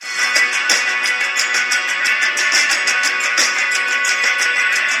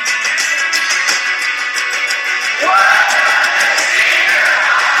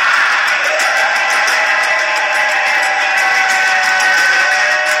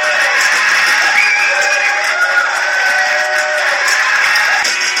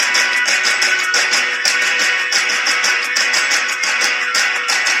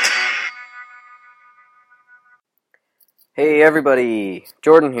Hey everybody,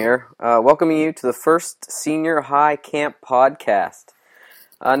 Jordan here, welcoming you to the first Senior High Camp podcast.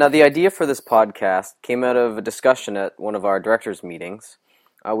 Now the idea for this podcast came out of a discussion at one of our directors' meetings.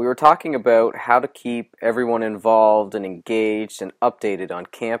 We were talking about how to keep everyone involved and engaged and updated on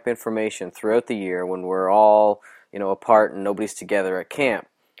camp information throughout the year when we're all, apart and nobody's together at camp.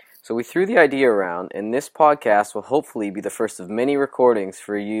 So we threw the idea around, and this podcast will hopefully be the first of many recordings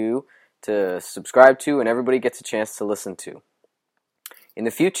for you to subscribe to and everybody gets a chance to listen to. In the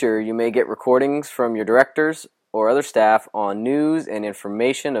future, you may get recordings from your directors or other staff on news and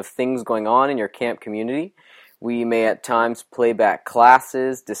information of things going on in your camp community. We may at times play back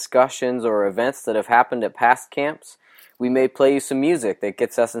classes, discussions, or events that have happened at past camps. We may play you some music that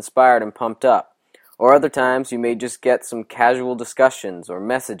gets us inspired and pumped up. Or other times, you may just get some casual discussions or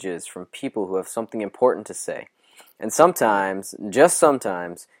messages from people who have something important to say. And sometimes, just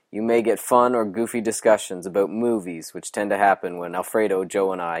sometimes, you may get fun or goofy discussions about movies, which tend to happen when Alfredo,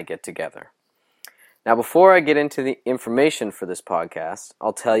 Joe, and I get together. Now, before I get into the information for this podcast,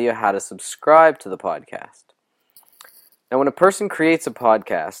 I'll tell you how to subscribe to the podcast. Now, when a person creates a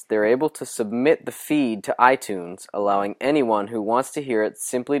podcast, they're able to submit the feed to iTunes, allowing anyone who wants to hear it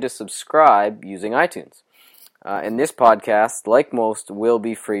simply to subscribe using iTunes. And this podcast, like most, will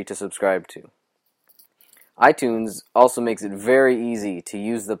be free to subscribe to. iTunes also makes it very easy to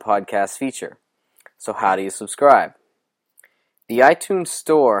use the podcast feature. So how do you subscribe? The iTunes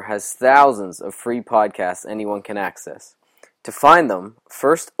Store has thousands of free podcasts anyone can access. To find them,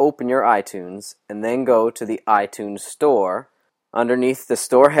 first open your iTunes and then go to the iTunes Store underneath the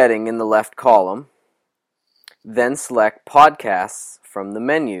Store heading in the left column. Then select Podcasts from the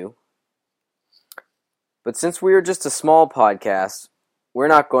menu. But since we are just a small podcast, we're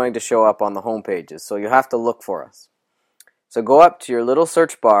not going to show up on the home pages, so you'll have to look for us. So go up to your little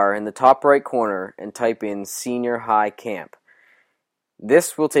search bar in the top right corner and type in Senior High Camp.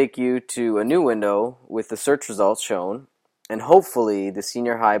 This will take you to a new window with the search results shown, and hopefully the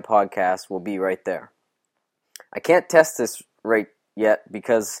Senior High podcast will be right there. I can't test this right yet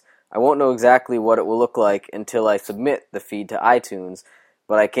because I won't know exactly what it will look like until I submit the feed to iTunes,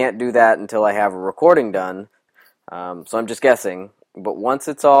 but I can't do that until I have a recording done, so I'm just guessing. But once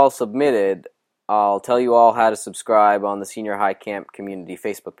it's all submitted, I'll tell you all how to subscribe on the Senior High Camp Community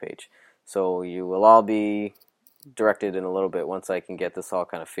Facebook page. So you will all be directed in a little bit once I can get this all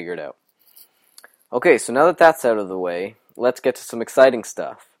kind of figured out. Okay, so now that that's out of the way, let's get to some exciting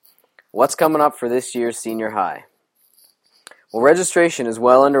stuff. What's coming up for this year's Senior High? Well, registration is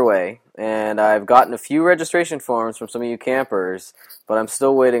well underway, and I've gotten a few registration forms from some of you campers, but I'm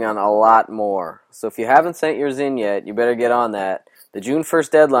still waiting on a lot more. So if you haven't sent yours in yet, you better get on that. The June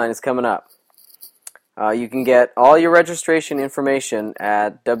 1st deadline is coming up. You can get all your registration information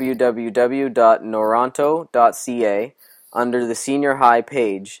at www.noronto.ca under the Senior High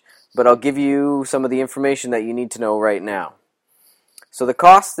page, but I'll give you some of the information that you need to know right now. So the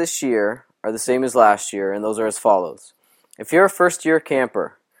costs this year are the same as last year, and those are as follows. If you're a first-year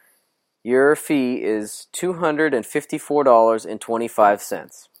camper, your fee is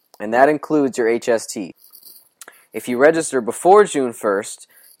 $254.25, and that includes your HST. If you register before June 1st,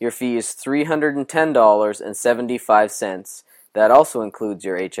 your fee is $310.75. That also includes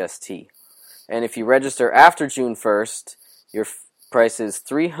your HST. And if you register after June 1st, your price is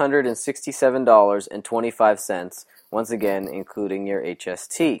 $367.25, once again including your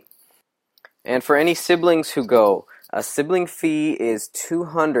HST. And for any siblings who go, a sibling fee is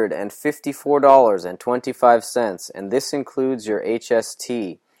 $254.25, and this includes your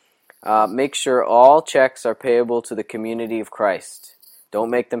HST. Make sure all checks are payable to the community of Christ.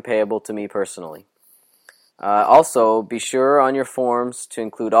 Don't make them payable to me personally. Also, be sure on your forms to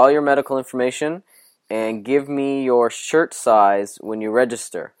include all your medical information and give me your shirt size when you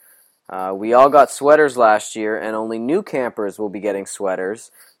register. We all got sweaters last year, and only new campers will be getting sweaters,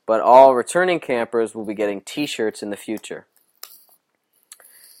 but all returning campers will be getting t-shirts in the future.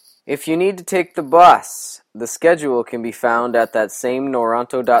 If you need to take the bus, the schedule can be found at that same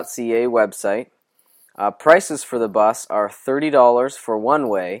noronto.ca website. Prices for the bus are $30 for one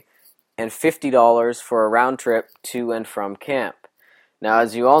way and $50 for a round trip to and from camp. Now,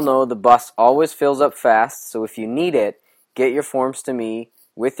 as you all know, the bus always fills up fast, so if you need it, get your forms to me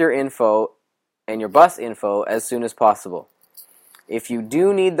with your info and your bus info as soon as possible. If you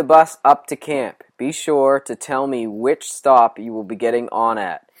do need the bus up to camp, be sure to tell me which stop you will be getting on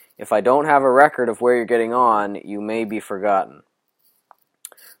at. If I don't have a record of where you're getting on, you may be forgotten.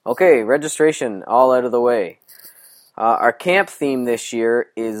 Okay, registration all out of the way. Our camp theme this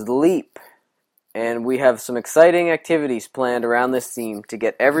year is Leap, and we have some exciting activities planned around this theme to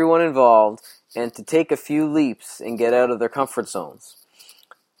get everyone involved and to take a few leaps and get out of their comfort zones.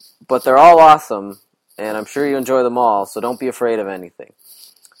 But they're all awesome, and I'm sure you enjoy them all, so don't be afraid of anything.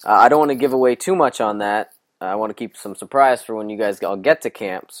 I don't want to give away too much on that. I want to keep some surprise for when you guys all get to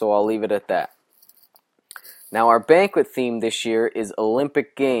camp, so I'll leave it at that. Now, our banquet theme this year is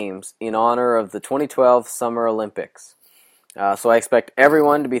Olympic Games in honor of the 2012 Summer Olympics. So I expect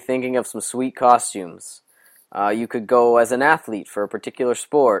everyone to be thinking of some sweet costumes. You could go as an athlete for a particular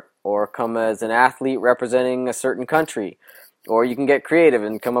sport, or come as an athlete representing a certain country, or you can get creative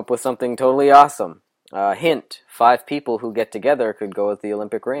and come up with something totally awesome. Hint, 5 people who get together could go with the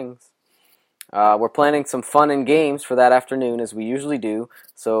Olympic rings. We're planning some fun and games for that afternoon, as we usually do,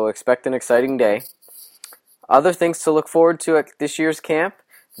 so expect an exciting day. Other things to look forward to at this year's camp: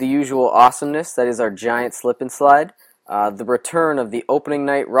 the usual awesomeness, that is our giant slip and slide, the return of the opening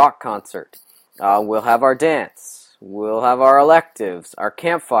night rock concert. We'll have our dance, we'll have our electives, our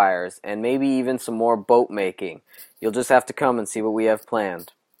campfires, and maybe even some more boat making. You'll just have to come and see what we have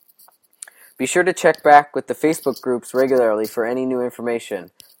planned. Be sure to check back with the Facebook groups regularly for any new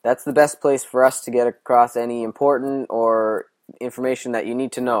information. That's the best place for us to get across any important or information that you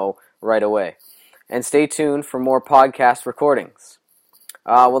need to know right away. And stay tuned for more podcast recordings.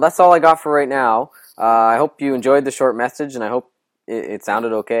 Well, that's all I got for right now. I hope you enjoyed the short message, and I hope it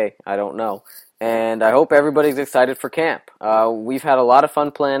sounded okay. I don't know. And I hope everybody's excited for camp. We've had a lot of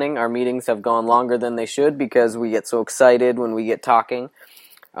fun planning. Our meetings have gone longer than they should because we get so excited when we get talking.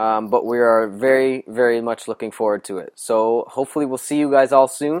 But we are very, very much looking forward to it. So hopefully we'll see you guys all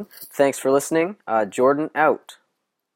soon. Thanks for listening. Jordan out.